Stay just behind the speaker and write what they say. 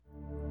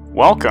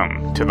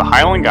Welcome to the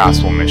Highland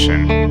Gospel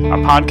Mission, a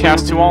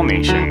podcast to all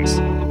nations.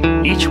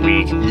 Each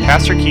week,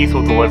 Pastor Keith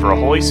will deliver a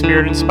Holy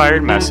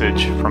Spirit-inspired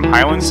message from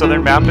Highland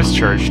Southern Baptist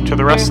Church to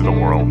the rest of the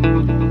world.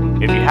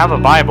 If you have a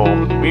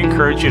Bible, we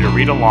encourage you to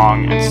read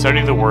along and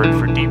study the Word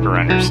for deeper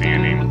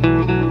understanding.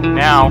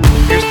 Now,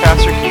 here's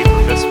Pastor Keith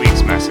with this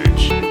week's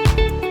message.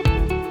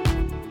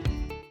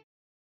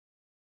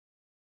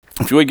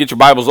 If you would get your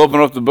Bibles, open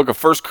up the book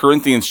of 1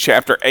 Corinthians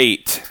chapter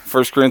 8.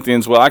 1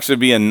 Corinthians will actually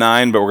be in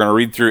 9, but we're going to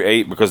read through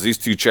 8 because these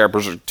two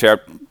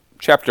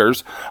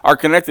chapters are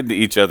connected to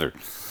each other.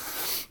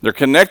 They're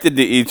connected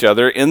to each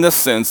other in the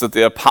sense that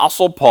the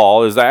Apostle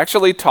Paul is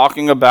actually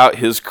talking about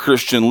his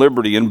Christian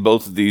liberty in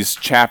both of these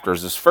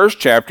chapters. This first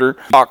chapter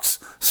talks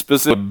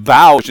specifically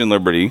about Christian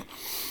liberty.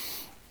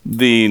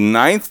 The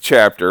 9th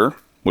chapter,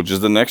 which is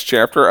the next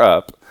chapter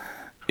up,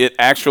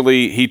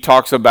 he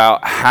talks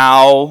about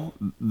how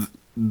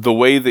the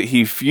way that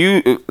he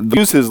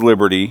views his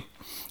liberty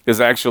is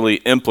actually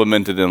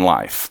implemented in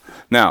life.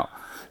 Now,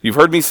 you've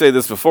heard me say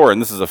this before, and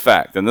this is a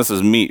fact, and this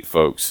is meat,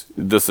 folks.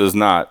 This is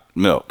not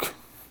milk.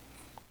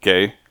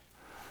 Okay?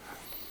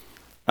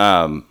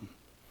 The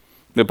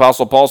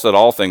Apostle Paul said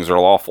all things are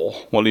lawful.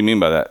 What do you mean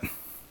by that?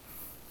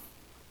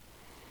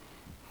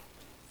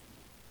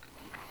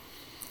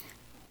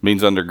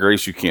 Means under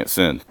grace you can't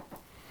sin.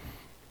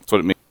 That's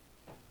what it means.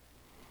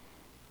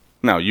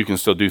 Now, you can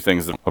still do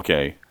things that,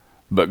 okay,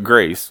 but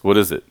grace, what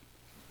is it?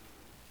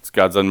 It's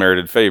God's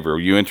unmerited favor.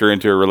 You enter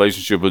into a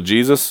relationship with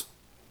Jesus,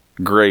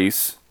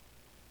 grace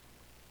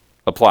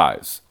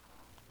applies,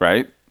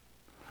 right?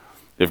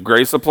 If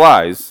grace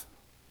applies,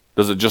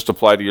 does it just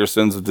apply to your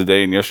sins of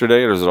today and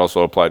yesterday, or does it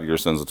also apply to your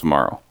sins of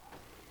tomorrow?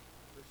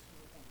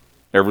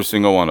 Every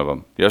single one of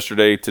them.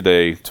 Yesterday,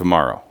 today,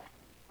 tomorrow.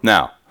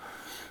 Now,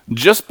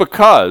 just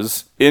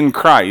because in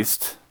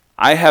Christ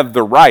I have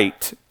the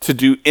right to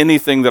do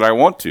anything that I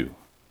want to,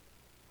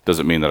 does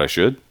it mean that I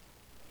should?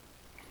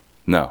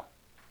 No.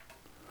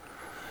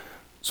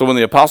 So when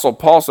the Apostle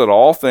Paul said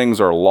all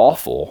things are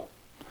lawful,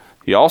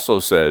 he also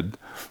said,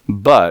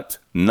 but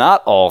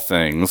not all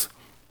things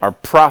are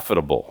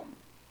profitable.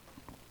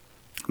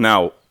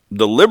 Now,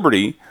 the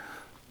liberty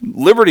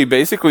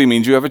basically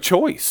means you have a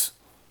choice,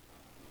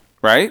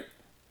 right?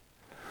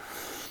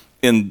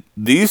 In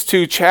these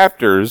two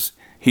chapters,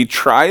 he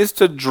tries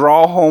to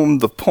draw home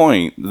the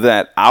point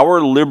that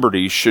our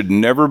liberty should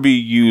never be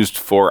used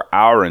for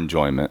our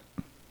enjoyment,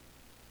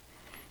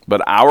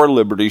 but our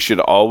liberty should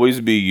always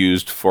be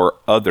used for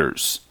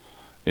others'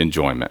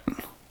 enjoyment.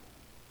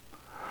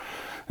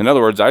 In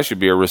other words, I should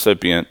be a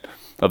recipient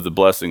of the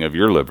blessing of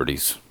your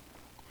liberties,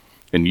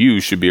 and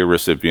you should be a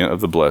recipient of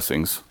the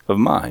blessings of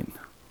mine.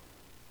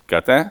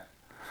 Got that?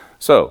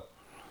 So,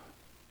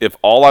 if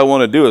all I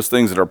want to do is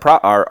things that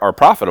are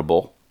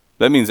profitable,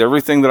 that means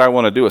everything that I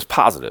want to do is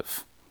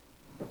positive,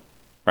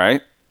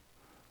 right?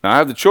 Now, I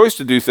have the choice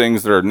to do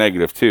things that are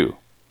negative too.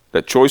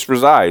 That choice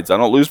resides. I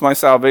don't lose my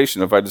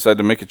salvation if I decide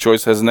to make a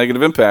choice that has a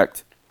negative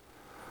impact.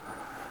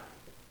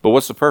 But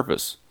what's the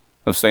purpose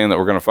of saying that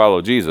we're going to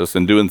follow Jesus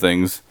and doing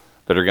things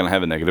that are going to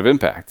have a negative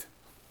impact?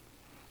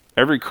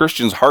 Every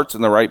Christian's heart's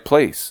in the right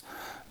place.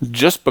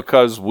 Just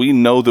because we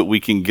know that we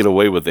can get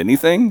away with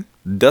anything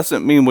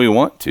doesn't mean we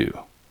want to.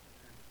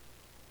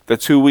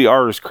 That's who we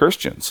are as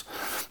Christians.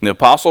 And the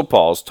Apostle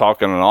Paul is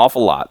talking an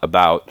awful lot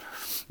about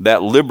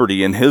that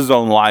liberty in his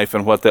own life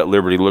and what that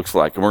liberty looks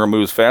like. And we're going to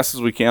move as fast as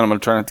we can. I'm going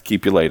to try not to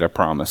keep you late, I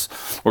promise.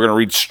 We're going to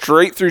read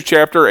straight through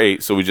chapter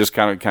 8, so we just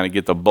kind of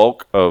get the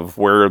bulk of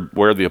where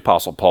the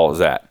Apostle Paul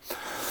is at.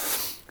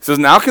 It says,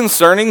 now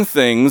concerning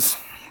things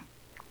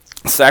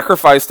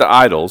sacrificed to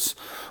idols,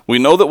 we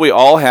know that we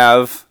all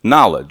have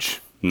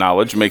knowledge.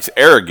 Knowledge makes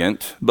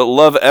arrogant, but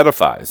love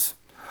edifies.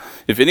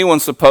 If anyone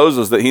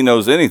supposes that he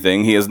knows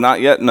anything, he has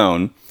not yet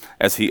known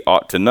as he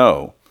ought to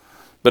know.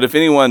 But if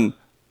anyone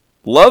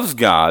loves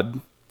God,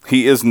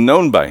 he is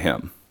known by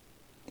him.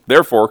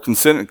 Therefore,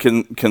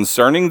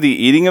 concerning the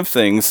eating of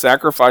things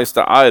sacrificed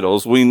to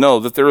idols, we know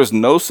that there is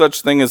no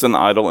such thing as an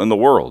idol in the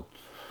world,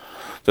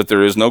 that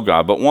there is no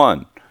God but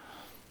one.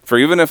 For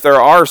even if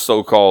there are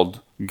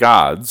so-called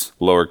gods,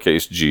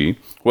 lowercase g,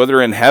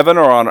 whether in heaven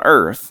or on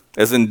earth,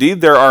 as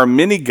indeed there are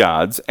many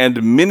gods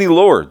and many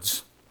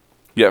lords,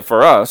 yet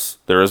for us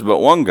there is but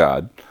one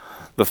God,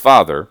 the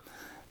Father,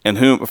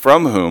 and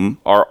from whom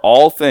are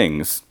all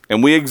things,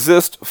 and we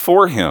exist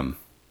for him.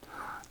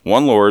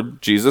 One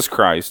Lord, Jesus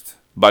Christ,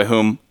 by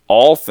whom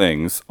all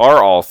things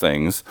are all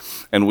things,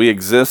 and we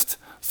exist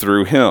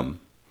through him.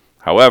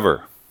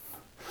 However,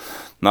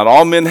 not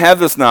all men have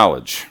this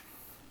knowledge,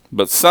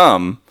 but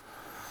some,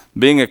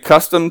 being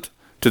accustomed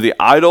to the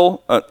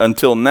idol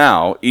until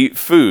now, eat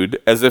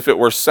food as if it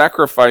were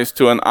sacrificed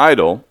to an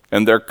idol,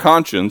 and their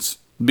conscience,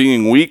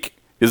 being weak,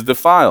 is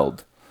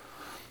defiled.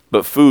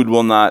 But food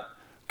will not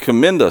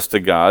commend us to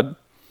God.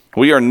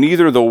 We are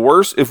neither the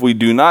worse if we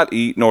do not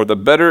eat, nor the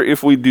better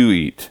if we do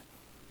eat.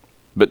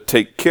 But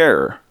take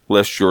care,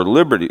 lest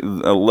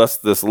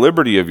this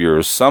liberty of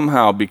yours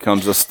somehow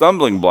becomes a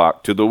stumbling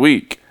block to the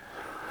weak.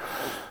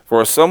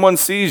 For if someone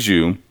sees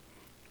you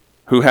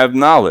who have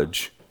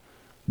knowledge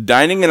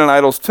dining in an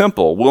idol's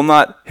temple, will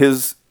not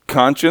his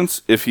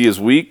conscience, if he is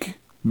weak,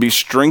 be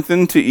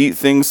strengthened to eat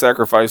things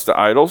sacrificed to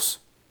idols?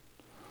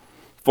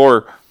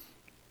 For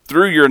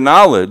through your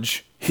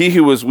knowledge, he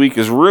who is weak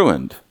is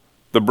ruined,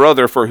 the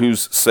brother for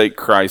whose sake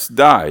Christ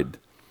died.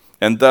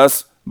 And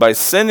thus, by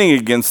sinning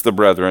against the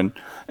brethren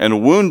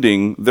and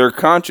wounding their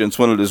conscience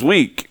when it is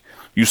weak,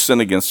 you sin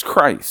against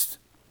Christ.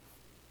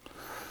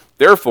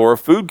 Therefore,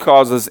 if food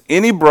causes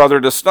any brother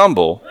to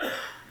stumble,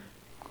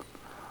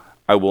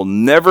 I will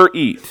never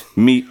eat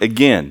meat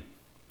again,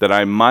 that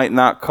I might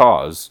not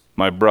cause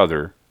my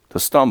brother to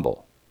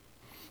stumble.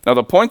 Now,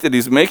 the point that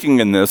he's making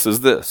in this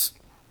is this.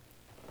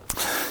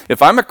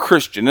 If I'm a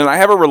Christian and I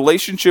have a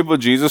relationship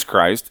with Jesus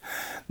Christ,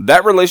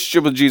 that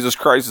relationship with Jesus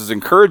Christ is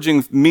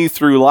encouraging me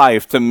through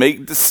life to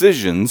make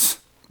decisions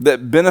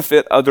that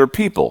benefit other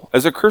people.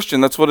 As a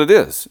Christian, that's what it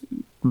is.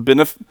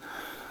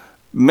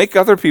 Make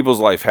other people's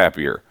life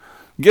happier.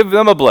 Give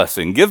them a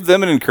blessing. Give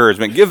them an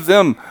encouragement.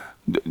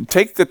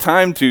 Take the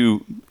time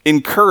to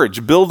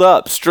encourage, build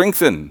up,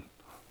 strengthen.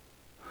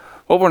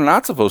 What we're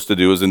not supposed to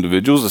do as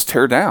individuals is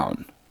tear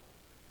down.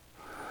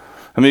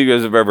 How many of you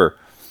guys have ever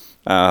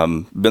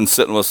been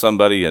sitting with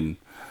somebody and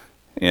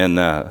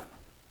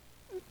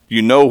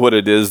you know what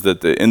it is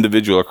that the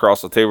individual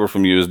across the table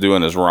from you is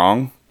doing is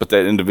wrong, but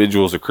that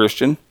individual is a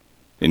Christian?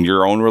 In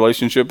your own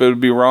relationship, it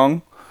would be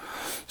wrong.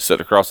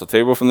 Sit across the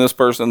table from this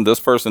person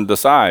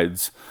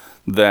decides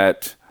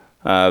that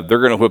they're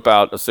going to whip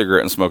out a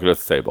cigarette and smoke it at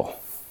the table.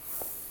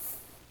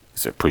 You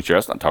say, preacher,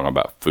 that's not talking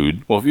about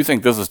food. Well, if you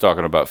think this is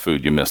talking about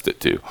food, you missed it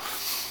too.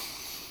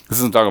 This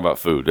isn't talking about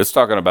food. It's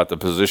talking about the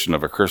position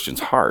of a Christian's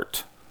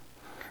heart.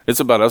 It's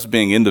about us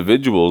being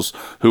individuals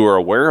who are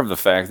aware of the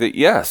fact that,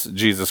 yes,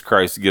 Jesus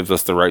Christ gives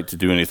us the right to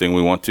do anything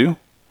we want to,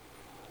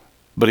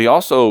 but he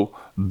also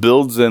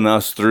builds in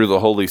us through the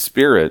Holy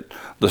Spirit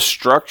the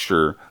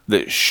structure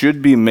that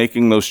should be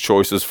making those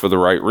choices for the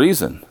right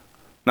reason.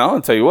 Now,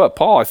 I'll tell you what,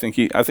 Paul, I think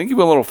he went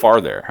a little far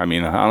there. I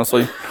mean,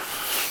 honestly,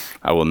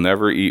 I will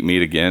never eat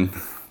meat again.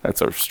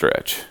 That's a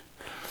stretch.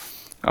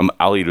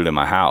 I'll eat it in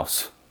my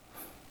house.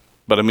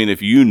 But I mean,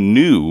 if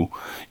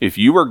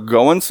you were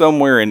going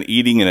somewhere and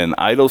eating in an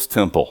idol's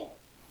temple,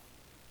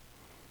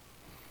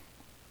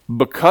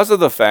 because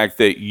of the fact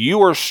that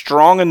you are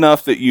strong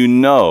enough that you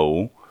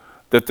know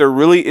that there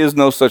really is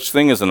no such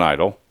thing as an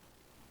idol.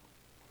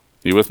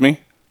 You with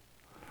me?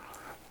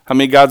 How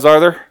many gods are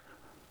there?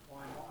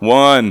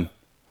 One.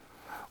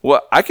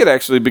 Well, I could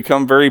actually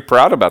become very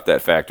proud about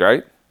that fact,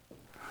 right?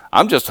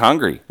 I'm just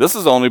hungry. This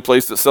is the only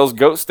place that sells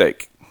goat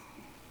steak.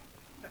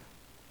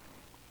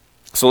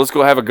 So let's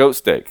go have a goat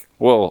steak.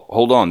 Well,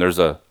 hold on. There's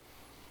an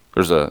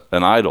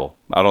idol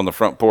out on the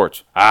front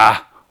porch.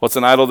 What's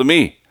an idol to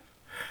me?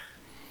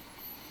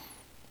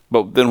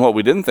 But then what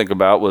we didn't think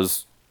about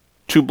was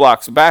 2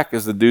 blocks back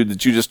is the dude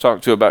that you just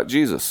talked to about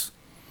Jesus,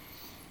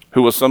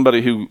 who was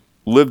somebody who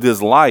lived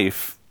his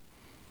life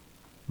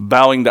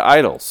bowing to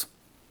idols.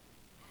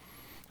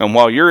 And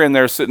while you're in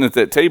there sitting at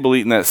that table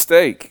eating that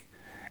steak,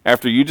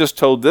 after you just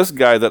told this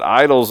guy that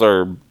idols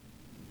are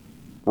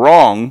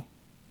wrong,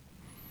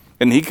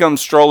 and he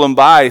comes strolling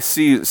by,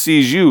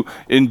 sees you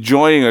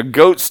enjoying a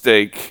goat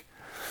steak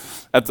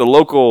at the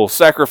local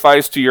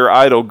sacrifice to your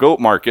idol goat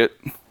market,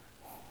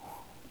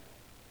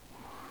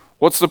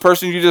 what's the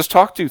person you just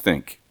talked to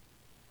think?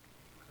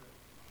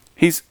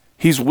 He's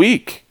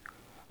weak.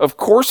 Of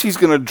course he's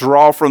going to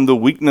draw from the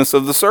weakness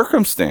of the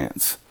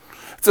circumstance.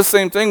 It's the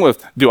same thing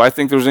with, do I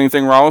think there's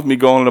anything wrong with me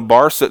going to a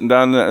bar, sitting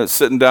down at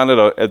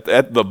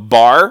the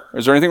bar?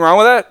 Is there anything wrong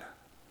with that?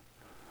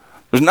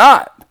 There's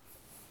not.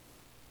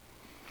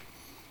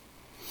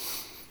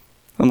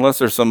 Unless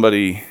there's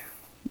somebody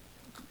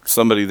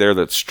there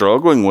that's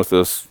struggling with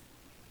this,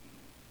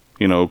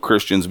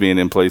 Christians being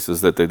in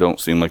places that they don't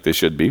seem like they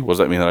should be. What does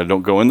that mean, that I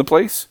don't go in the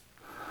place?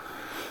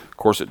 Of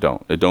course it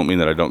don't. It don't mean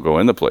that I don't go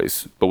in the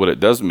place. But what it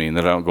does mean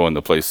that I don't go in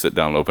the place, sit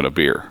down and open a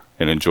beer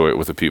and enjoy it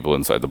with the people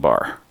inside the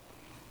bar.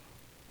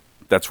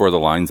 That's where the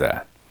line's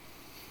at.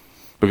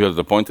 Because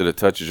the point that it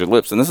touches your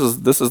lips. And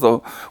this is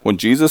when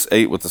Jesus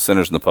ate with the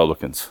sinners and the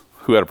publicans,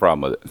 who had a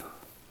problem with it?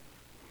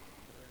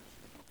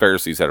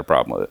 Pharisees had a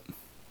problem with it.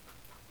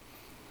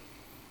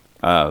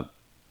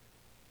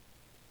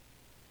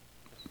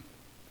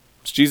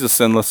 Is Jesus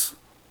sinless?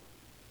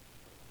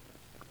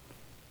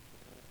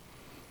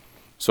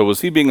 So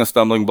was he being a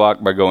stumbling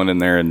block by going in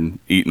there and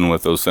eating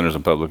with those sinners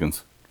and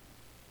publicans?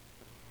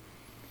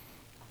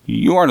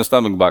 You aren't a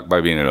stumbling block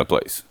by being in a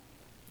place.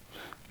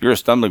 You're a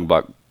stumbling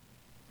block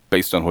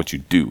based on what you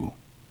do.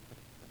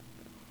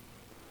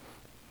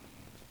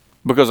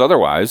 Because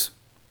otherwise,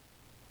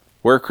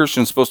 where are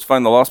Christians supposed to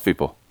find the lost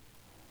people?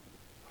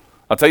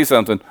 I'll tell you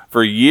something.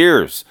 For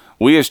years,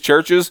 we as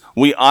churches,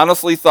 we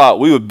honestly thought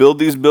we would build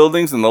these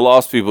buildings and the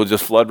lost people would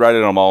just flood right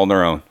in them all on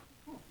their own.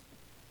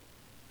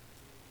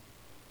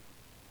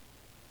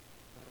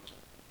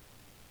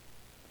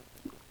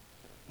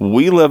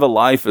 We live a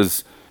life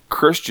as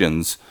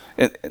Christians,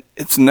 and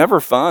it's never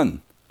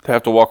fun to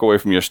have to walk away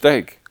from your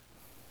steak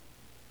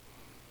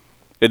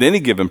at any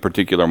given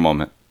particular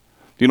moment.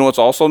 Do you know what's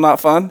also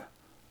not fun?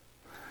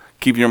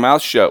 keeping your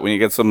mouth shut when you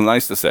get something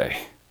nice to say.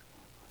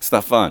 It's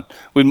not fun.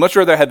 We'd much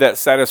rather have that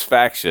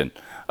satisfaction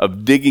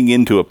of digging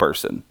into a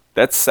person.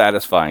 That's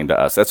satisfying to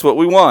us. That's what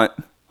we want,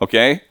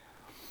 okay?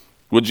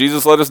 Would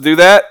Jesus let us do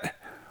that?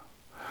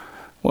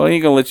 Well, he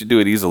ain't going to let you do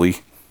it easily.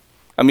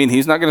 I mean,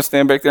 he's not going to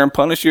stand back there and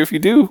punish you if you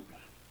do.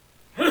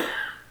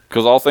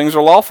 Because all things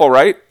are lawful,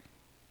 right?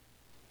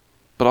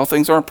 But all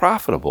things aren't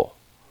profitable.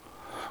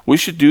 We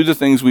should do the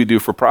things we do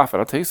for profit.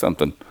 I'll tell you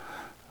something.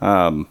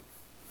 I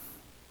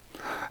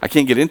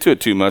can't get into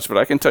it too much, but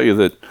I can tell you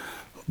that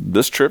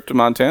this trip to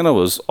Montana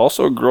was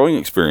also a growing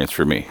experience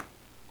for me.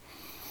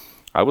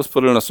 I was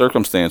put in a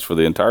circumstance for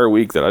the entire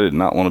week that I did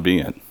not want to be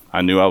in.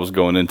 I knew I was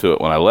going into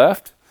it when I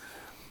left.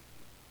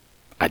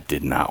 I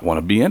did not want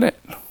to be in it.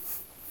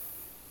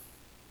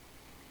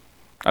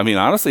 I mean,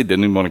 honestly,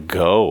 didn't even want to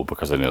go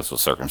because I knew this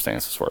was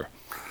circumstances for it.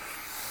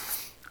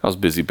 I was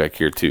busy back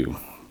here too,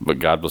 but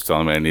God was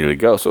telling me I needed to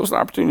go, so it was an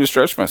opportunity to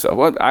stretch myself.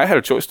 Well, I had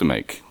a choice to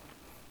make.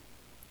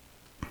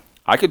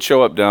 I could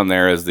show up down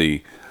there as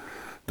the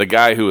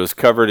guy who is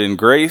covered in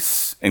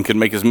grace and can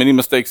make as many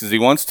mistakes as he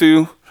wants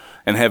to,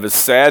 and have as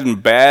sad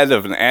and bad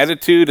of an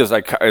attitude as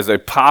I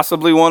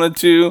possibly wanted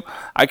to.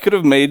 I could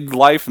have made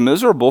life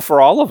miserable for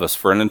all of us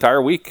for an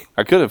entire week.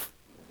 I could have.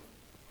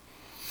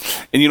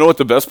 And you know what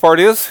the best part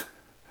is?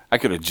 I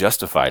could have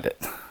justified it.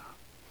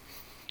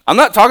 I'm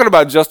not talking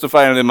about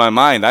justifying it in my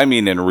mind. I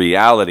mean, in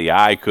reality,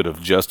 I could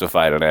have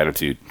justified an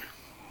attitude.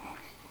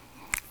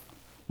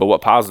 But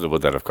what positive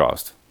would that have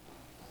caused?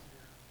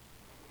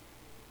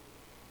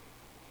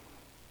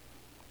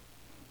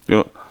 You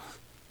know,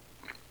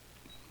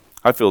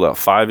 I filled out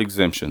 5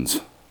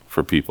 exemptions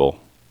for people,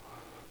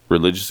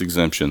 religious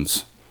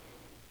exemptions,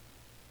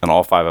 and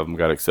all 5 of them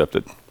got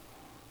accepted.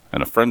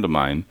 And a friend of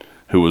mine,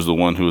 who was the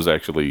one who was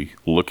actually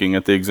looking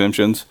at the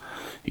exemptions,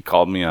 he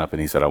called me up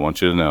and he said, I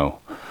want you to know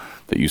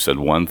that you said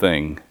one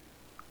thing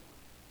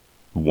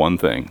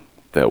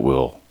that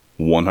will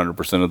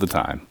 100% of the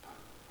time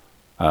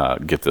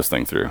get this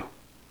thing through.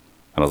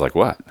 And I was like,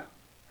 what?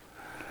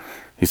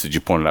 He said,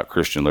 you pointed out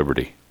Christian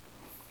liberty.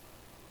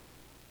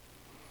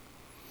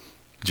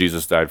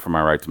 Jesus died for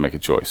my right to make a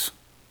choice.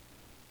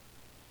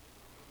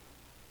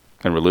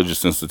 And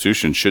religious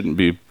institutions shouldn't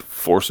be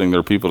forcing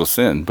their people to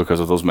sin because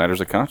of those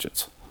matters of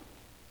conscience.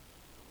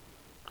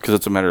 Because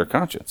it's a matter of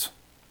conscience.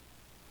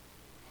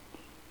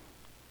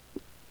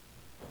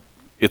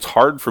 It's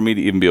hard for me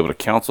to even be able to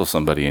counsel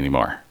somebody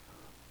anymore.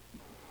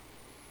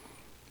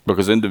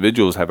 Because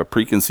individuals have a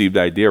preconceived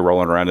idea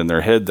rolling around in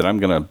their head that I'm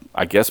going to,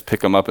 I guess,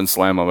 pick them up and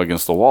slam them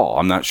against the wall.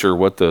 I'm not sure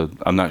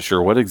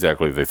what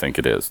exactly they think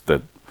it is.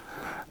 That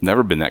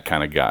never been that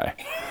kind of guy.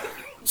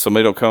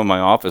 Somebody don't come in my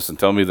office and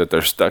tell me that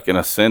they're stuck in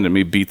a sin and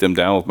me beat them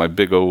down with my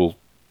big old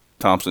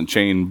Thompson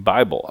chain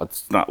Bible.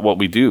 That's not what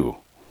we do.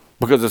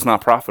 Because it's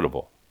not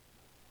profitable.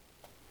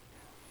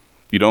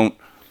 You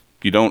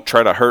don't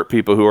try to hurt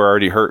people who are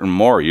already hurting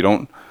more.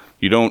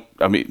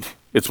 I mean,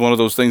 it's one of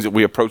those things that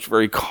we approach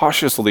very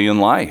cautiously in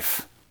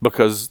life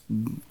because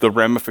the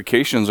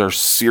ramifications are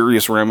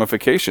serious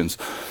ramifications.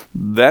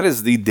 That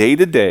is the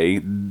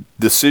day-to-day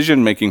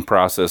decision-making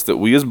process that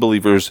we as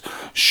believers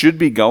should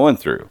be going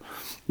through.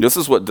 This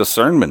is what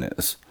discernment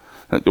is.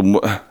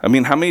 I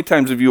mean, how many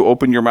times have you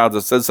opened your mouth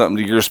and said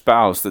something to your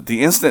spouse that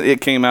the instant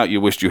it came out,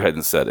 you wished you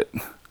hadn't said it?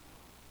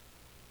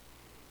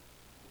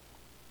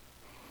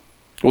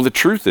 Well, the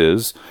truth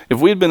is, if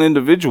we had been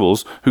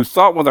individuals who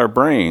thought with our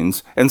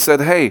brains and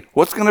said, hey,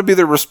 what's going to be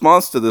the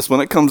response to this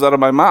when it comes out of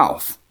my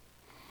mouth?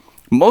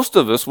 Most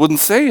of us wouldn't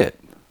say it.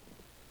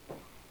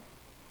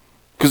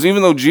 Because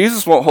even though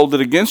Jesus won't hold it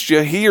against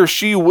you, he or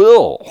she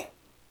will.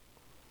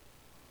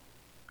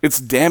 It's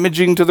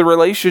damaging to the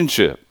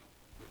relationship.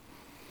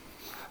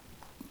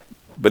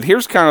 But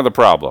here's kind of the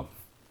problem.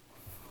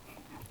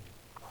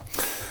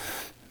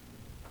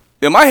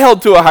 Am I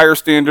held to a higher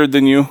standard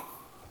than you?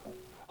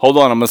 Hold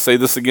on, I'm going to say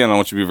this again. I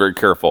want you to be very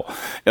careful.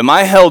 Am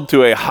I held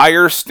to a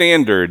higher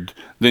standard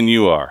than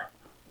you are?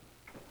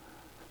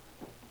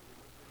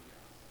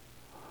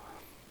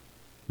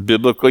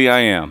 Biblically, I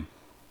am.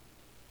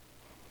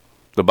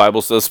 The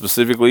Bible says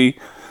specifically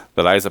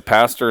that I, as a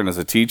pastor and as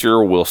a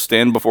teacher, will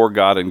stand before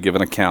God and give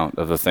an account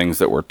of the things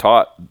that were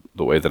taught,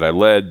 the way that I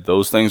led.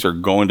 Those things are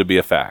going to be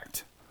a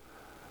fact.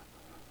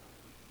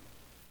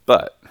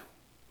 But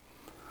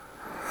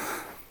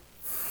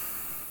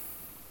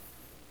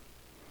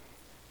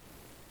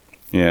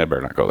yeah, I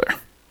better not go there.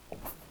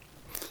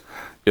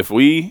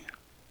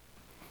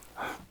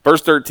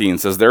 Verse 13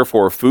 says,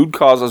 therefore, if food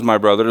causes my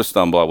brother to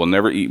stumble, I will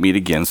never eat meat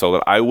again, so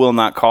that I will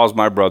not cause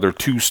my brother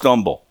to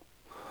stumble.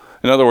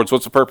 In other words,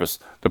 what's the purpose?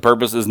 The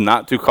purpose is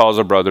not to cause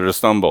a brother to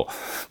stumble.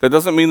 That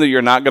doesn't mean that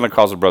you're not going to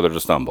cause a brother to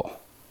stumble.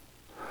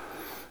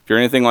 If you're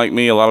anything like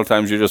me, a lot of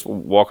times you're just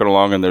walking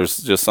along and there's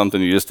just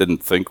something you just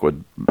didn't think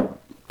would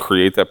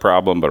create that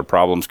problem, but a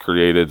problem's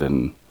created.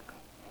 And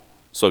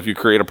so if you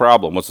create a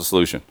problem, what's the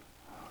solution?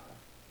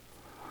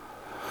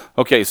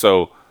 Okay,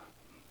 so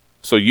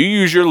you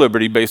use your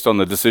liberty based on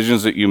the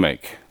decisions that you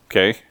make,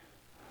 okay?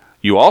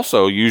 You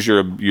also use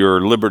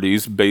your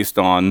liberties based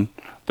on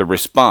the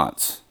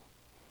response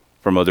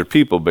from other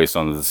people based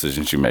on the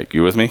decisions you make.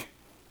 You with me?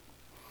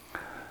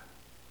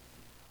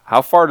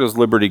 How far does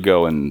liberty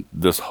go in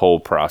this whole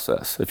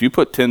process? If you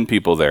put 10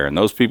 people there, and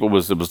those people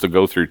was to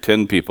go through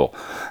 10 people,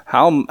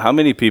 how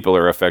many people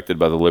are affected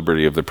by the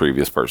liberty of the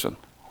previous person?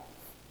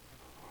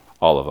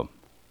 All of them.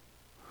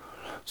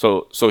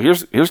 So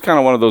here's kind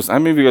of one of those. How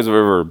many of you guys have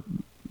ever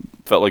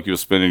felt like you were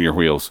spinning your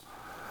wheels,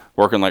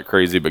 working like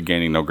crazy but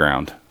gaining no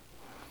ground?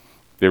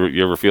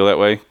 You ever feel that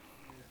way?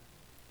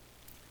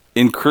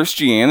 In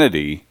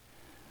Christianity,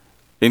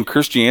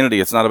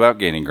 it's not about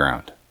gaining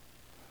ground.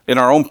 In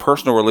our own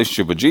personal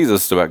relationship with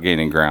Jesus, it's about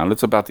gaining ground.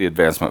 It's about the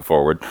advancement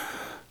forward.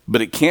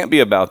 But it can't be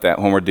about that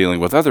when we're dealing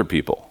with other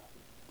people.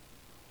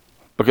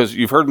 Because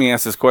you've heard me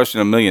ask this question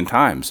a million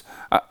times.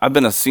 I've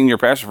been a senior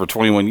pastor for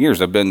 21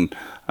 years. I've been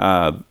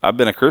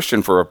a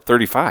Christian for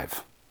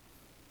 35,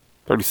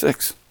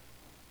 36.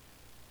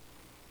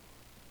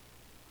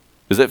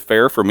 Is it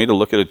fair for me to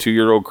look at a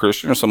 2-year-old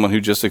Christian or someone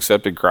who just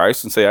accepted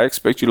Christ and say, I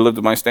expect you to live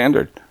to my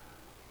standard?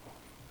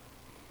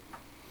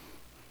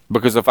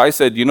 Because if I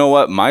said, you know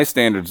what, my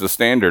standard's the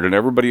standard, and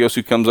everybody else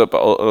who comes up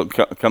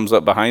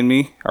behind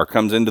me or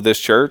comes into this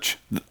church,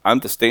 I'm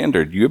the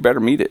standard. You better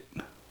meet it.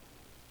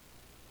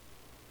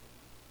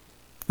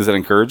 Is that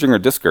encouraging or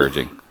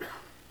discouraging?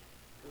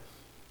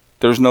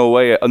 There's no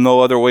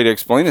other way to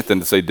explain it than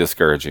to say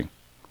discouraging.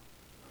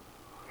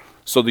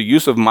 So the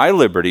use of my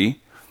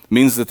liberty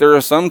means that there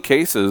are some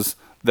cases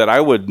that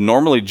I would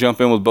normally jump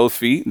in with both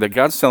feet that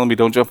God's telling me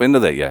don't jump into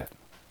that yet.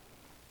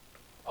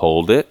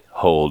 Hold it,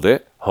 hold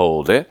it,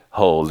 hold it,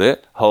 hold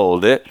it,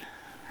 hold it.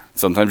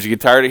 Sometimes you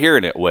get tired of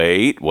hearing it.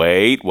 Wait,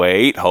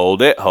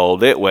 hold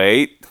it,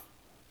 wait.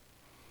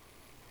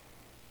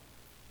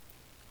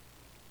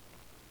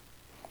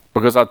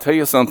 Because I'll tell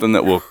you something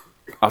that'll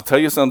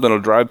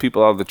drive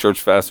people out of the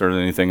church faster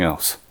than anything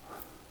else.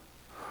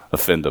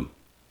 Offend them.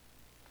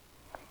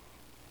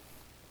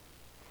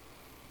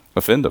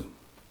 Offend them.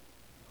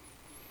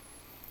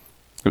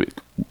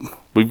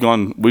 We've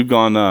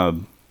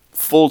gone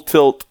full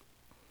tilt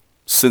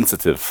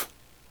sensitive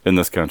in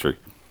this country.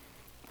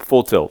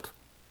 Full tilt.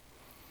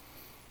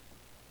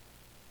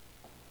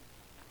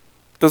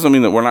 Doesn't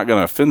mean that we're not going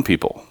to offend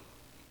people.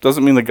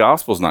 Doesn't mean the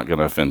gospel's not going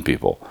to offend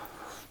people.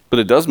 But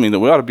it does mean that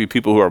we ought to be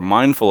people who are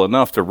mindful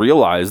enough to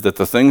realize that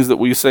the things that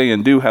we say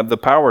and do have the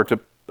power to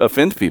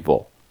offend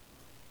people.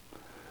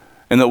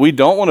 And that we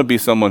don't want to be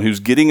someone who's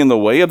getting in the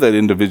way of that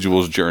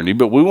individual's journey,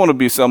 but we want to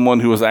be someone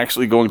who is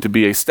actually going to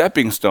be a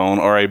stepping stone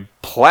or a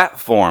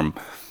platform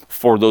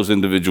for those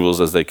individuals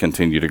as they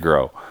continue to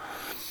grow.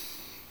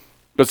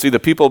 But see, the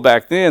people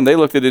back then, they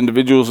looked at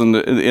individuals in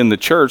the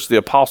church, the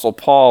Apostle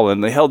Paul,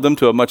 and they held them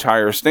to a much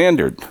higher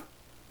standard.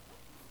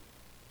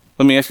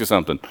 Let me ask you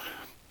something.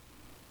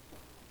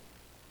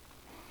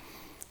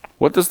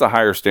 What does the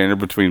higher standard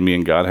between me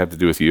and God have to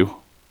do with you?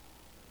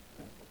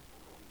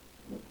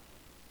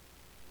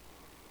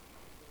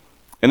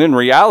 And in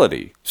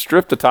reality,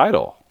 strip the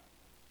title.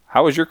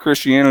 How is your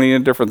Christianity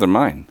any different than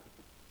mine?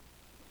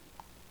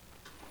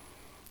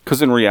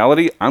 Because in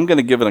reality, I'm going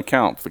to give an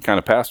account for the kind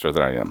of pastor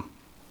that I am.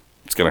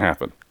 It's going to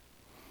happen.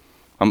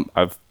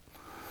 I've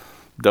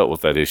dealt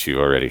with that issue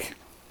already.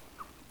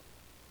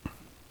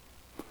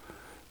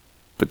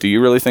 But do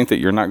you really think that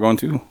you're not going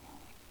to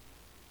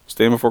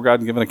stand before God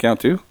and give an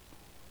account too?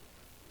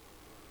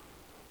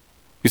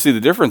 You see, the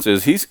difference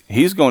is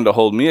he's going to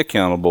hold me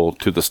accountable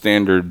to the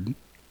standard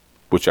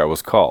which I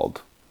was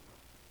called.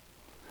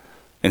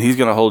 And he's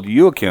going to hold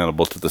you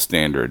accountable to the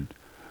standard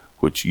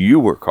which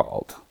you were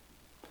called.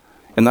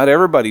 And not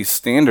everybody's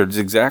standard is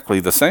exactly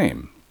the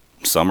same.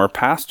 Some are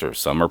pastors,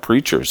 some are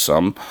preachers,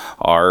 some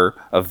are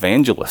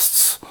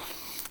evangelists,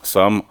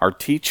 some are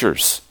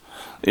teachers.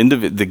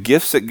 The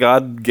gifts that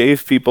God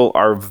gave people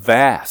are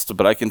vast,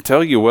 but I can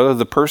tell you whether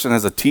the person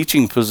has a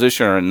teaching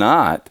position or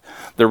not,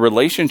 the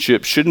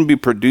relationship shouldn't be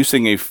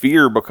producing a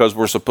fear because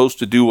we're supposed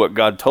to do what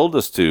God told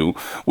us to.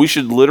 We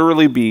should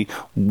literally be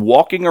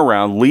walking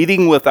around,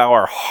 leading with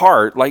our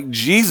heart like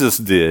Jesus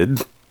did.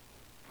 Do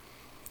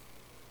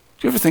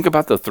you ever think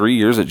about the 3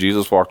 years that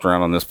Jesus walked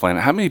around on this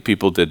planet? How many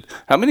people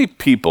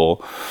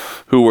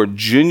who were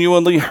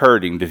genuinely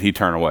hurting did he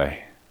turn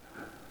away?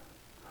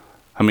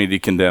 How many did he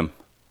condemn?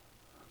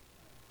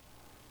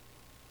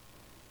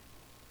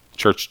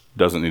 Church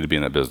doesn't need to be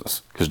in that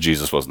business because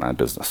Jesus wasn't in that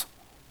business.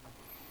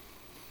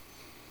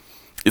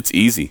 It's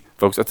easy.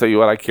 Folks, I tell you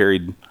what,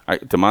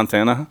 to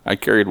Montana, I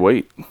carried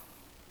weight.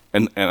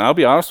 And I'll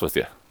be honest with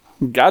you.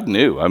 God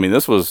knew. I mean,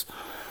 this was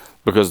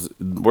because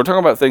we're talking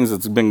about things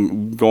that's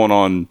been going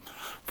on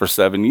for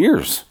 7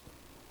 years.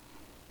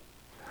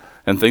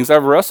 And things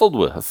I've wrestled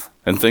with.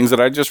 And things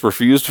that I just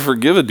refused to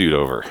forgive a dude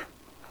over.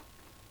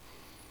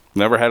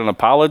 Never had an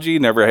apology,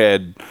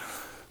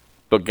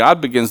 but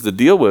God begins to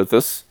deal with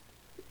us.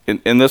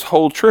 In this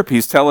whole trip,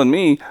 he's telling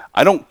me,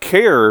 I don't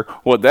care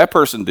what that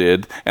person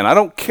did, and I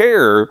don't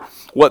care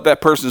what that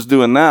person's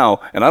doing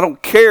now, and I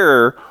don't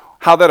care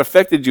how that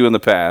affected you in the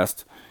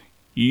past.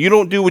 You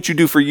don't do what you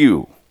do for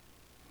you.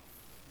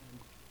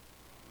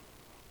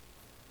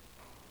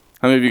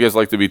 How many of you guys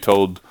like to be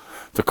told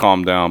to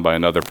calm down by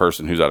another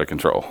person who's out of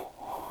control?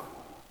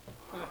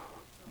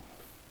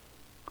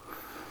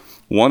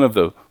 one of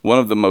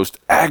the most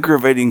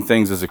aggravating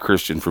things as a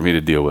Christian for me to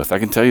deal with. I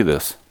can tell you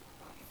this.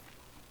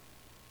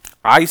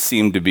 I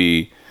seem to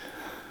be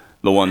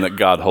the one that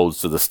God holds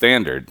to the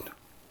standard.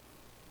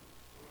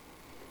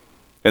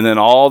 And then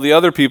all the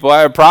other people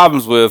I have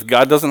problems with,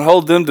 God doesn't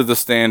hold them to the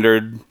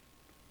standard.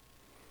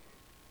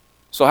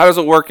 So how does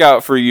it work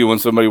out for you when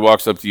somebody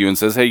walks up to you and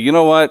says, hey, you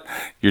know what?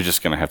 You're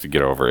just going to have to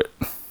get over it.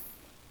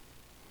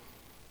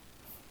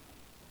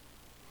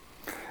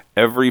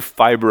 Every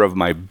fiber of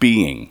my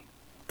being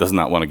does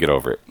not want to get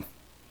over it.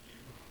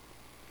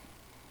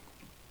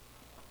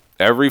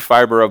 Every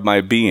fiber of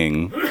my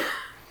being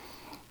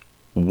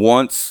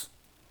wants,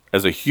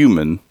 as a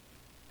human,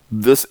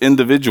 this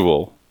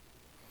individual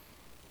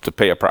to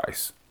pay a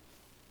price.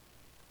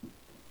 As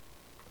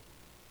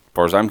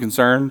far as I'm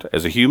concerned,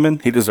 as a human,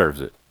 he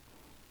deserves it.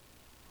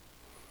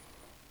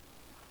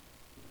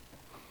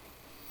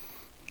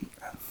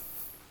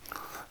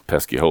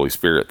 Pesky Holy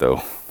Spirit,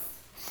 though.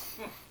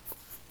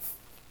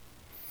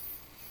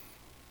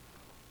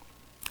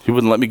 He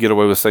wouldn't let me get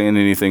away with saying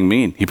anything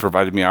mean. He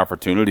provided me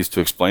opportunities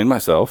to explain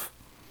myself.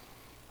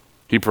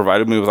 He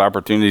provided me with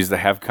opportunities to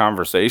have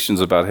conversations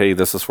about, hey,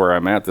 this is where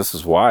I'm at. This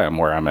is why I'm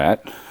where I'm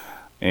at.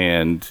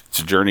 And it's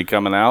a journey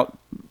coming out.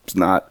 It's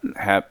not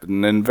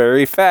happening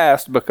very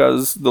fast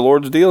because the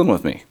Lord's dealing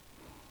with me.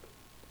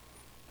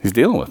 He's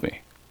dealing with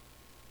me.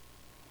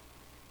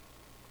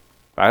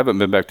 I haven't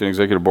been back to an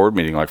executive board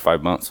meeting in like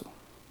 5 months.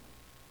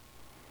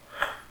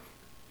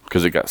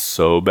 Because it got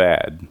so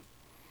bad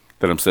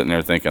that I'm sitting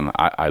there thinking,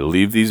 I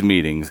leave these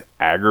meetings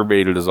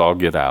aggravated as all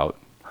get out.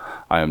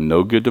 I am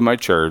no good to my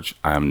church.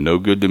 I am no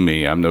good to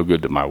me. I'm no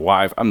good to my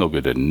wife. I'm no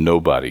good to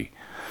nobody.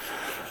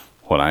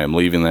 When I am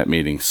leaving that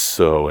meeting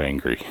so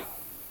angry.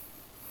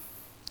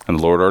 And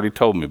the Lord already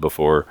told me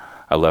before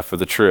I left for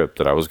the trip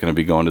that I was going to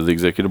be going to the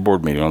executive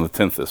board meeting on the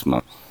 10th this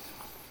month.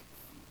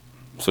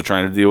 So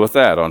trying to deal with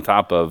that on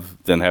top of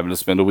then having to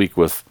spend a week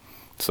with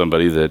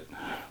somebody that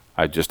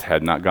I just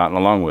had not gotten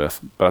along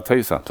with. But I'll tell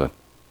you something.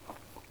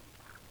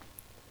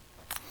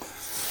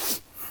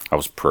 I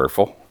was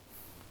prayerful,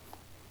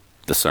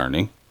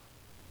 discerning,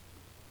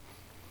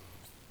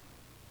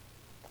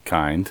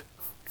 kind.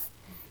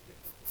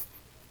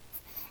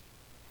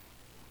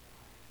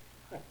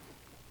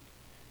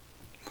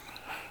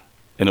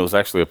 And it was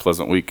actually a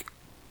pleasant week.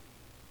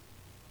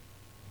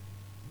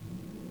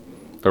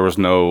 There was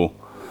no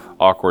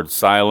awkward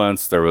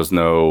silence. There was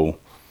no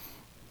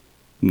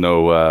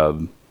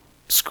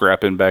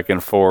scrapping back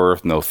and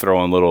forth, no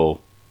throwing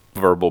little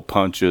verbal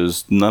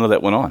punches. None of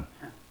that went on.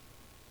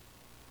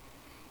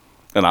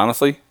 And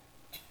honestly,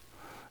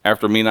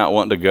 after me not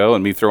wanting to go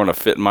and me throwing a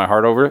fit in my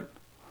heart over it,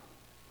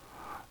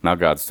 now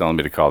God's telling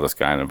me to call this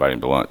guy and invite him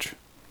to lunch.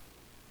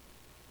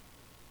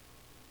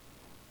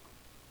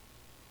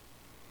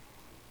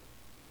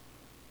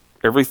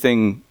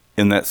 Everything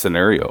in that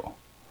scenario,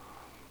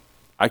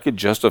 I could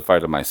justify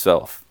to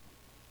myself.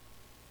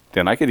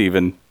 And I could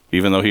even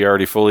though he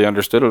already fully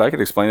understood it, I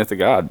could explain it to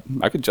God.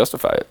 I could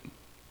justify it.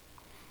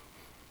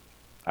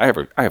 I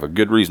have a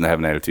good reason to have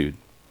an attitude.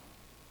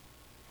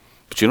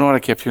 But you know what I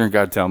kept hearing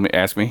God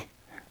ask me?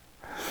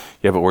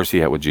 Yeah, but where's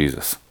he at with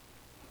Jesus?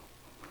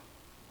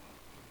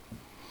 Do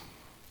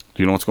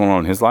you know what's going on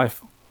in his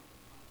life?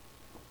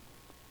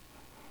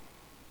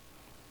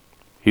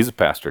 He's a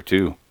pastor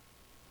too.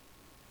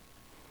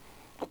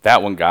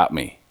 That one got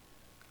me.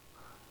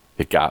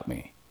 It got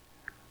me.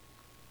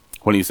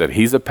 When he said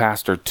he's a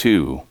pastor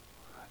too,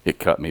 it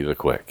cut me to the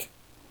quick.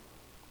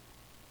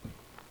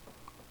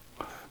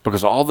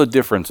 Because all the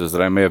differences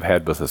that I may have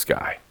had with this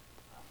guy,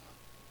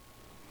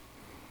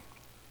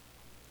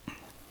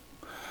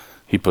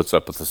 he puts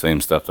up with the same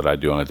stuff that I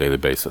do on a daily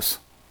basis.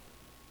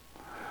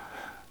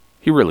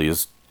 He really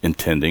is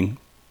intending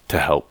to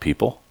help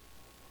people.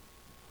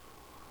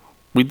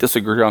 We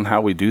disagree on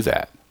how we do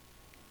that.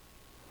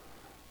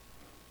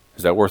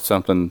 Is that worth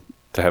something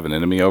to have an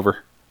enemy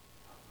over?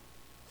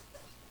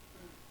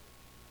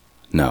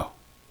 No.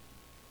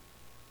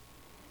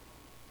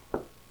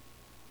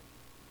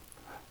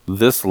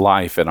 This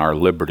life and our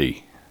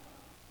liberty,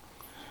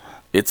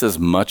 it's as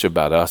much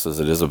about us as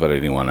it is about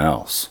anyone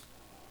else.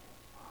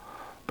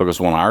 Because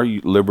when our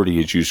liberty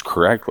is used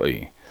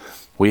correctly,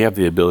 we have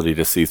the ability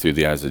to see through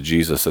the eyes of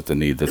Jesus at the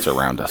need that's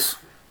around us.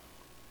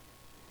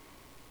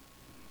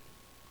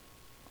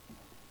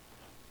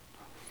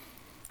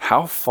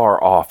 How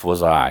far off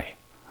was I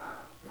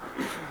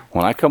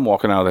when I come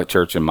walking out of that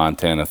church in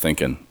Montana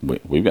thinking,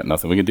 we've got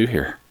nothing we can do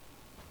here.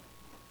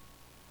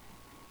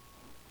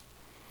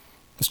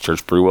 This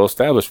church's pretty well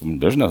established.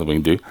 There's nothing we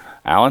can do.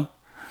 Alan,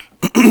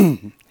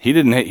 he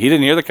didn't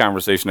hear the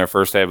conversation I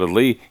first had with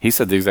Lee. He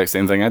said the exact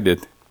same thing I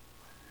did.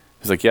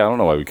 He's like, yeah, I don't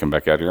know why we come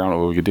back out here. I don't know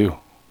what we could do.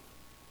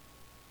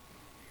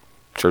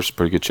 Church is in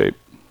pretty good shape.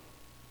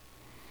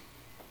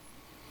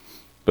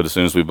 But as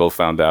soon as we both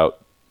found out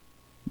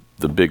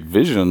the big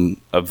vision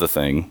of the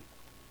thing,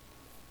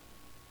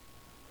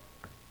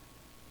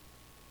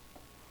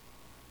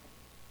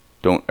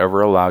 don't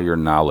ever allow your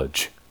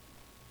knowledge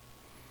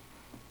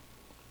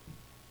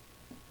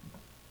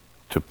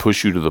to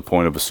push you to the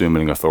point of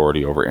assuming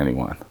authority over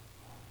anyone.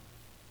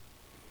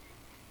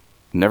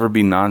 Never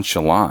be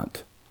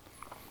nonchalant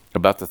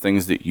about the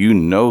things that you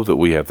know that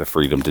we have the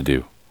freedom to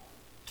do.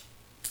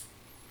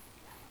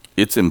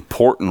 It's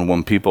important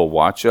when people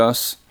watch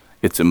us,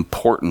 it's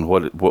important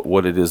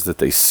what it is that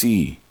they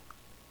see.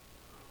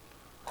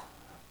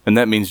 And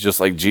that means just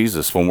like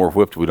Jesus, when we're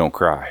whipped, we don't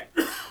cry.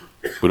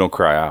 We don't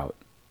cry out.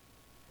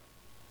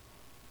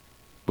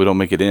 We don't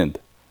make it end.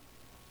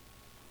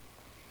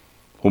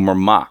 When we're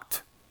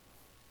mocked,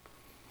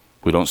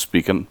 we don't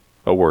speak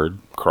a word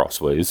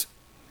crossways.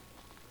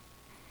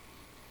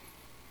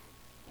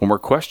 When we're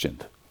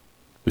questioned,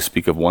 we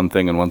speak of one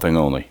thing and one thing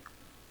only: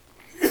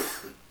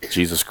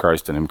 Jesus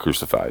Christ and Him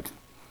crucified.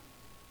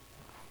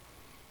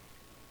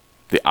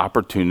 The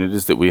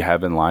opportunities that we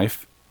have in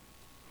life,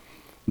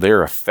 they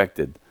are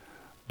affected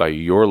by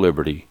your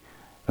liberty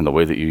and the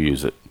way that you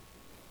use it.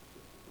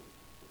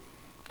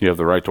 You have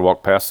the right to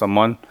walk past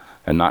someone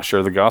and not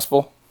share the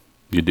gospel?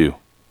 You do.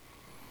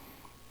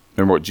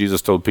 Remember what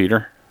Jesus told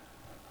Peter?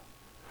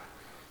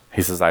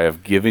 He says, I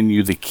have given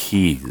you the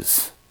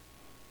keys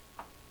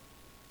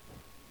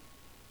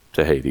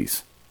to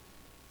Hades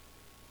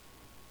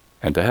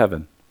and to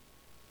heaven.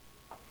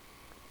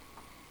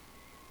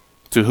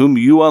 To whom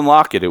you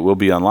unlock it, it will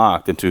be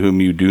unlocked, and to whom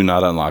you do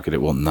not unlock it,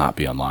 it will not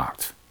be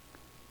unlocked.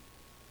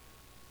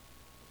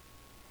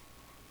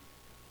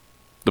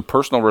 The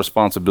personal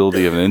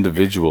responsibility of an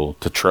individual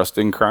to trust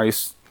in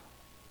Christ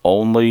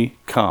only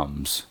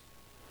comes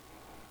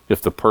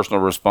if the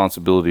personal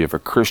responsibility of a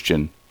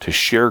Christian to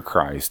share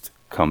Christ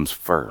comes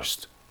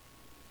first.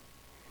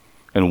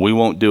 And we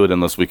won't do it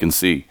unless we can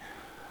see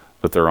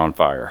that they're on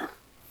fire.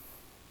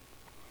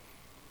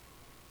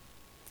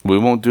 We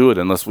won't do it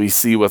unless we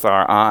see with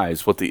our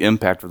eyes what the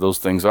impact of those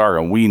things are.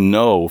 And we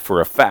know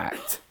for a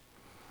fact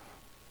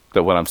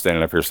that what I'm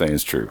standing up here saying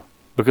is true.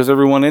 Because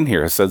everyone in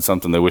here has said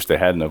something they wish they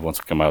hadn't have once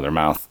it come out of their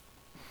mouth.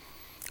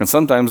 And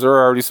sometimes there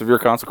are already severe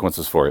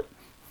consequences for it.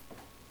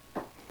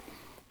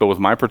 But with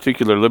my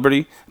particular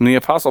liberty, and the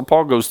Apostle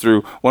Paul goes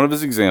through one of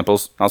his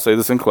examples. I'll say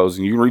this in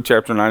closing. You can read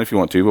chapter 9 if you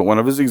want to, but one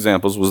of his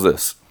examples was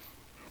this.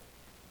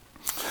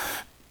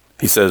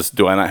 He says,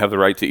 do I not have the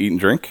right to eat and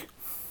drink?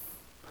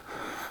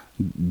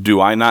 Do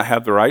I not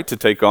have the right to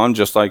take on,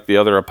 just like the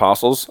other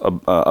apostles,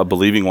 a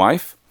believing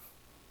wife?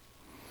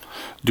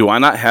 Do I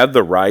not have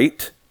the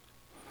right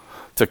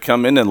to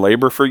come in and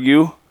labor for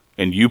you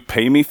and you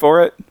pay me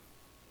for it?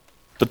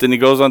 But then he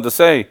goes on to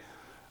say,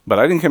 but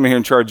I didn't come in here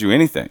and charge you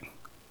anything.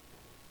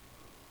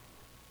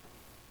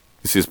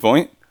 You see his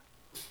point?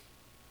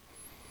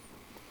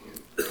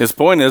 His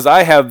point is,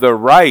 I have the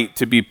right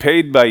to be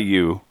paid by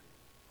you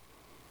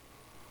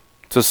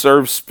to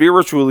serve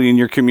spiritually in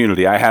your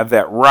community. I have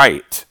that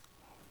right.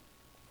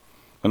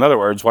 In other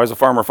words, why does a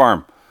farmer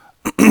farm?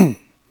 To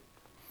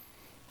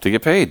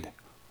get paid.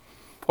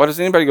 Why does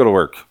anybody go to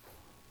work?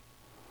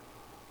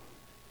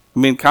 I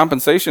mean,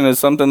 compensation is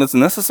something that's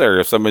necessary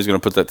if somebody's going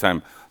to put that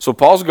time. So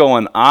Paul's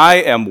going, I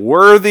am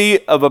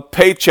worthy of a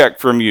paycheck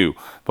from you.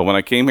 But when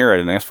I came here, I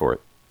didn't ask for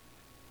it.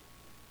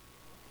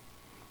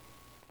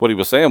 What he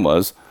was saying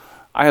was,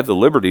 I have the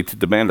liberty to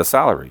demand a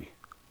salary.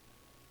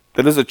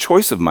 That is a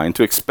choice of mine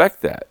to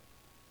expect that.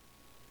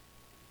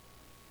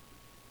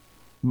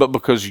 But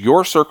because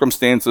your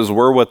circumstances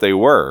were what they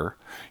were,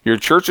 your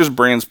church is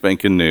brand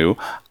spanking new,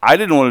 I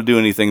didn't want to do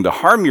anything to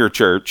harm your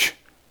church,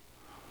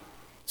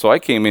 so I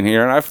came in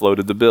here and I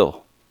floated the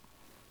bill.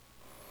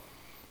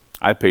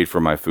 I paid for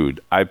my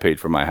food. I paid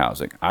for my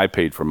housing. I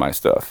paid for my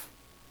stuff.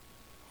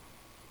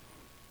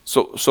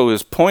 So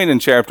his point in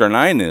chapter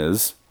 9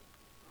 is,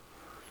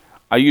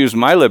 I used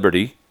my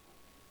liberty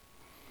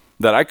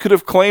that I could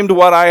have claimed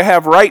what I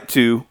have right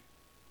to,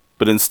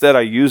 but instead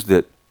I used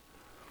it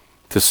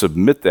to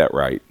submit that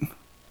right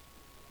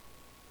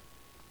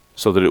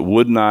so that it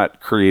would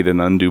not create an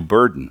undue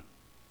burden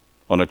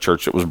on a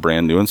church that was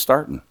brand new and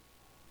starting.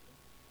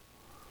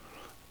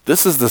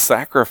 This is the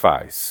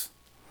sacrifice.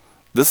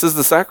 This is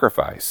the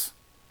sacrifice.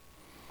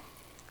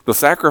 The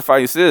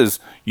sacrifice is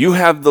you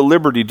have the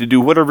liberty to do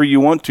whatever you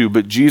want to,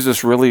 but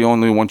Jesus really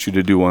only wants you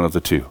to do one of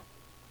the two.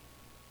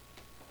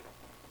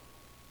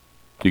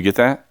 Do you get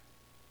that?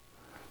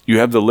 You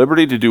have the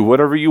liberty to do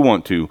whatever you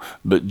want to,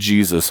 but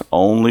Jesus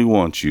only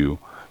wants you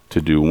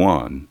to do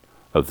one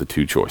of the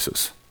two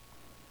choices.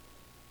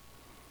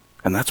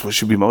 And that's what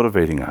should be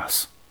motivating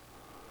us.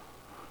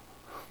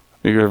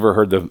 Have you ever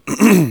heard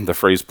the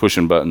phrase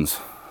pushing buttons?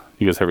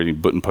 You guys have any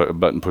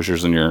button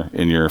pushers in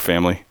your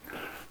family?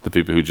 The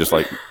people who just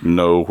like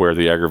know where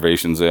the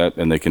aggravation's at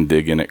and they can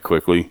dig in it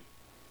quickly.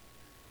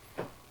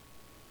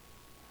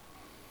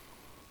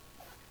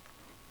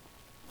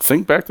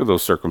 Think back to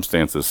those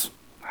circumstances.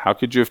 How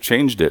could you have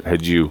changed it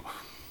had you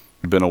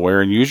been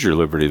aware and used your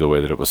liberty the way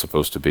that it was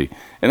supposed to be?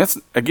 And it's,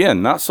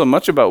 again, not so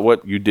much about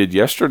what you did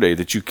yesterday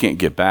that you can't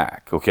get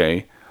back,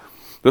 okay?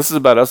 This is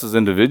about us as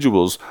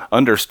individuals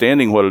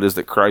understanding what it is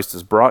that Christ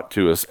has brought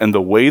to us and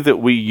the way that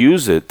we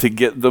use it to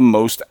get the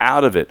most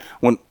out of it.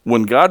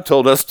 When God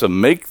told us to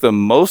make the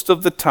most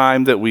of the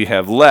time that we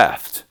have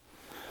left,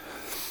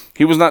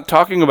 he was not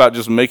talking about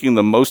just making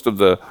the most of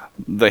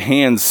the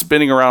hands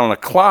spinning around on a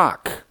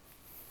clock.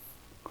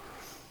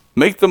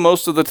 Make the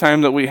most of the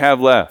time that we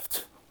have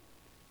left.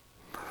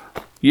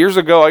 Years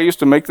ago, I used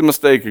to make the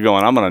mistake of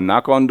going, I'm going to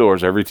knock on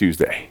doors every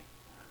Tuesday.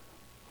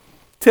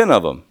 10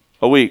 of them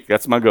a week.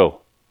 That's my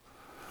goal.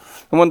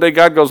 And one day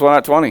God goes, why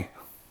not 20?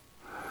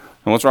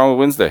 And what's wrong with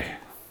Wednesday?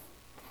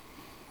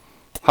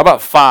 How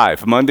about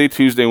 5? Monday,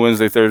 Tuesday,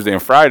 Wednesday, Thursday,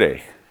 and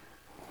Friday.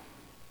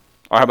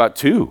 Or how about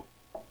 2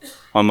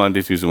 on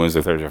Monday, Tuesday,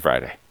 Wednesday, Thursday,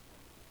 Friday?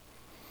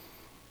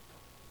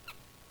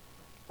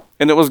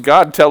 And it was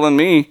God telling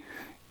me,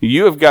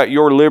 you have got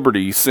your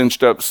liberty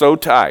cinched up so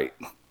tight,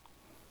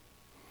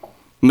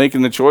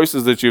 making the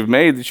choices that you've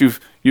made, that you've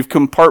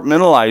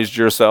compartmentalized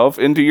yourself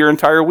into your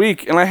entire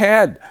week. And I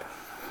had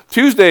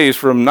Tuesdays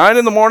from 9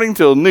 in the morning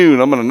till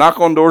noon, I'm going to knock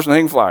on doors and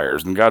hang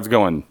flyers. And God's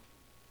going,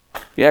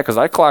 yeah, because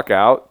I clock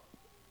out.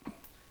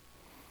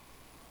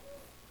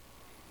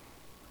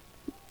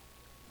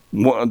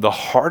 The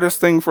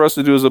hardest thing for us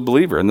to do as a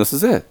believer, and this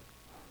is it,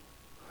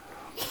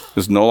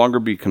 is no longer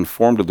be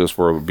conformed to this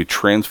world, but be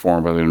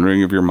transformed by the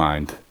renewing of your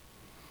mind.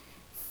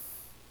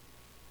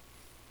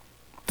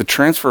 The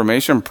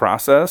transformation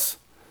process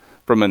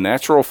from a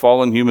natural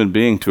fallen human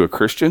being to a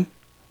Christian,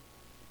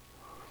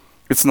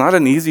 it's not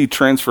an easy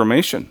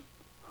transformation.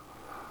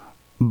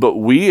 But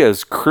we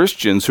as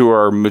Christians who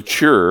are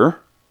mature,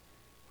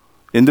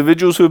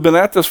 individuals who have been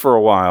at this for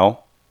a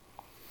while,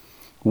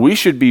 we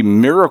should be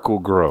miracle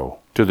grow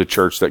to the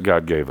church that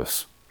God gave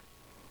us.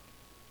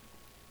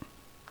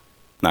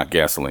 Not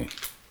gasoline.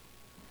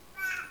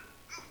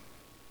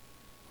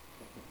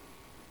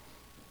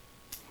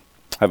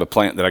 I have a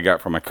plant that I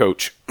got from my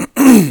coach,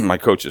 my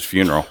coach's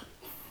funeral.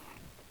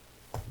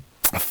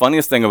 The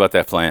funniest thing about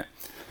that plant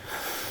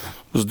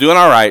was doing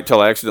all right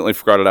till I accidentally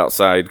forgot it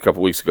outside a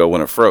couple weeks ago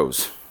when it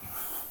froze.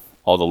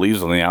 All the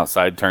leaves on the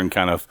outside turned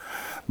kind of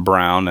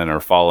brown and are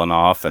falling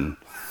off. And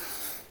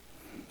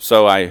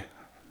so I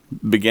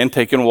began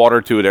taking water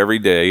to it every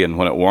day, and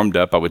when it warmed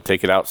up, I would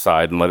take it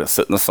outside and let it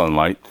sit in the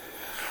sunlight.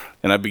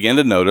 And I began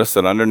to notice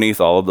that underneath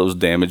all of those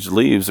damaged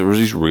leaves, there was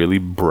these really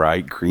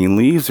bright green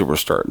leaves that were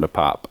starting to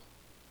pop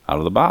out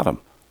of the bottom.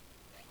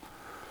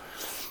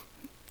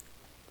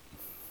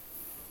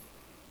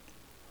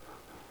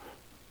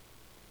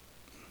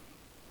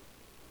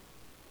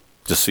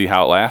 Just see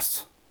how it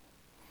lasts.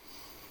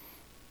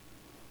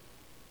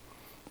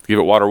 Give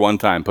it water one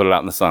time, put it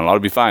out in the sun. It ought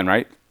to be fine,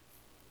 right?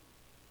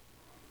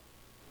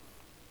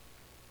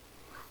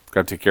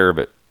 Got to take care of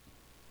it.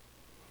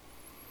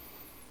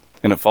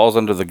 And it falls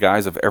under the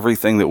guise of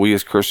everything that we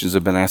as Christians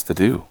have been asked to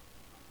do.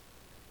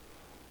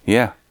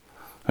 Yeah.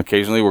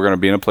 Occasionally we're going to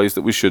be in a place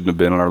that we shouldn't have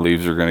been, and our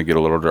leaves are going to get a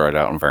little dried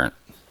out and burnt.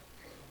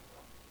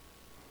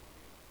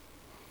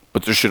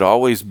 But there should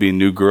always be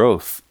new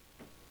growth.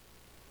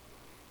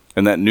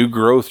 And that new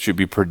growth should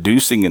be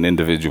producing in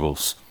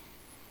individuals.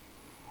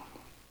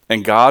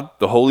 And God,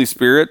 the Holy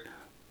Spirit,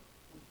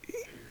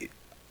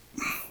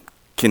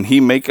 can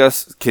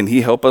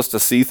He help us to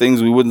see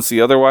things we wouldn't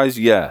see otherwise?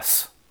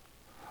 Yes.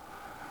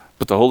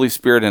 But the Holy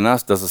Spirit in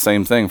us does the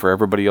same thing for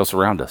everybody else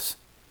around us.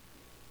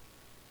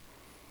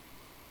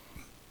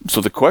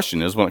 So the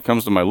question is, when it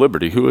comes to my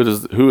liberty, who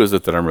is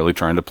it that I'm really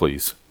trying to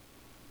please?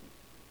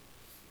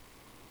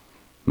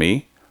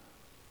 Me?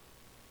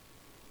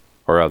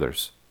 Or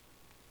others?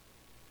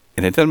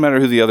 And it doesn't matter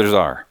who the others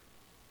are.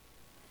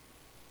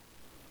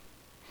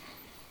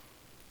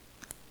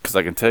 Because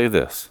I can tell you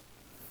this.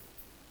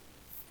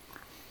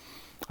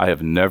 I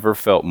have never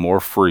felt more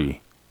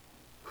free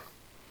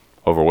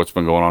over what's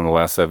been going on the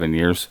last 7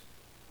 years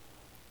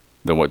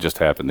than what just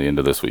happened the end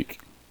of this week.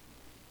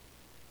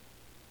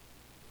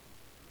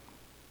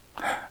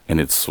 And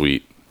it's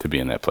sweet to be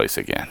in that place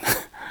again.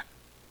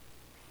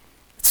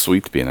 It's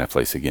sweet to be in that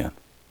place again.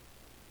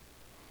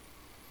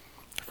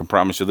 I can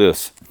promise you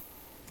this.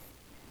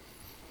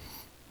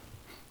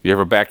 You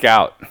ever back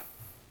out,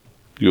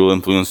 you will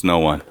influence no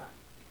one.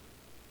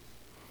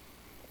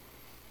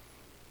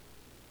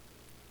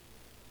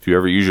 If you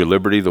ever use your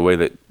liberty the way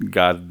that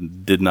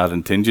God did not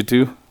intend you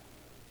to,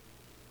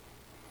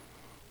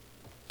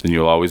 then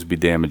you'll always be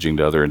damaging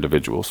to other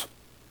individuals,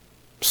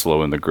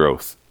 slowing the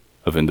growth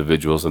of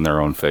individuals in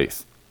their own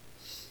faith.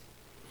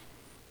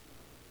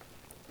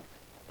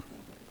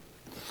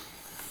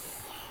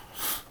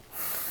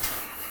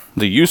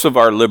 The use of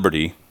our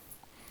liberty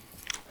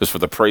is for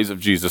the praise of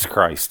Jesus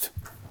Christ.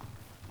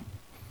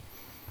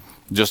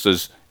 Just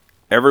as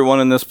everyone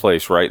in this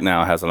place right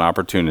now has an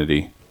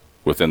opportunity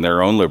within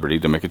their own liberty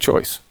to make a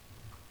choice.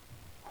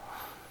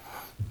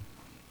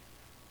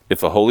 If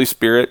the Holy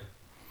Spirit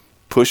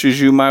pushes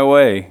you my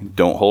way,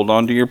 don't hold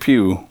on to your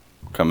pew.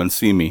 Come and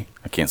see me.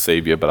 I can't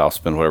save you, but I'll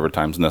spend whatever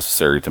time's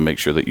necessary to make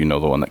sure that you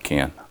know the one that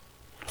can.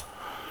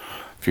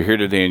 If you're here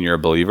today and you're a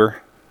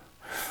believer,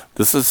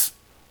 this is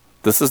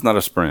not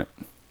a sprint.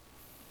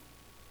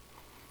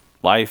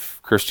 Life,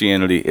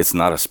 Christianity, it's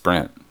not a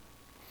sprint.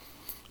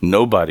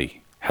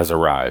 Nobody has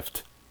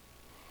arrived.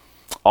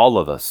 All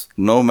of us,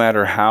 no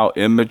matter how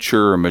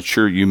immature or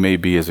mature you may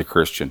be as a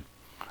Christian,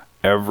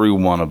 every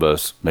one of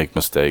us make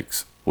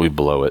mistakes. We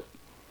blow it.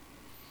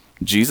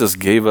 Jesus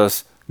gave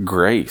us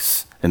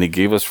grace, and He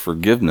gave us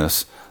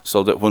forgiveness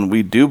so that when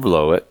we do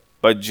blow it,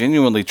 by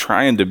genuinely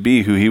trying to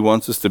be who he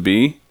wants us to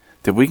be,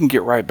 that we can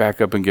get right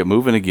back up and get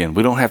moving again.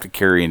 We don't have to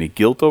carry any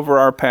guilt over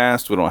our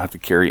past. We don't have to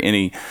carry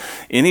any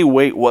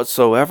weight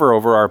whatsoever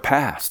over our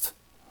past.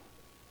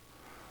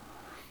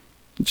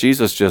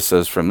 Jesus just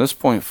says, from this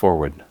point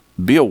forward,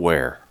 be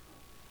aware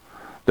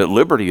that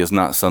liberty is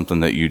not something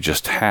that you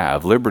just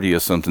have. Liberty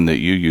is something that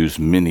you use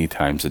many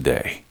times a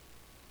day.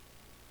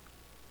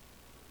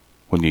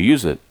 When you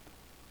use it,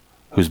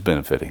 who's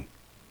benefiting?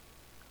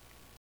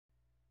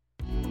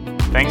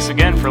 Thanks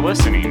again for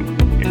listening.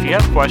 If you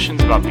have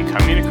questions about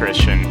becoming a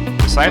Christian,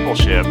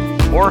 discipleship,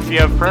 or if you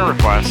have prayer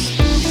requests,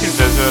 you can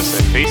visit us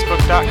at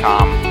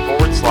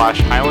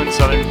facebook.com/Highland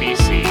Southern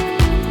BC.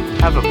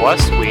 Have a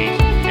blessed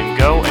week, and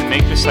go and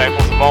make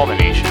disciples of all the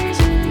nations,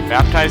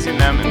 baptizing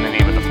them in the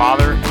name of the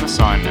Father, and the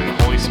Son, and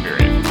the Holy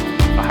Spirit.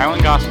 The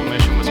Highland Gospel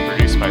Mission was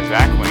produced by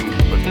Zach Link,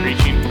 with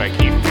preaching by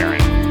Keith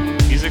Perrin.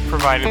 Music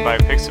provided by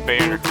Pixabay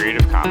under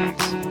Creative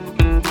Commons.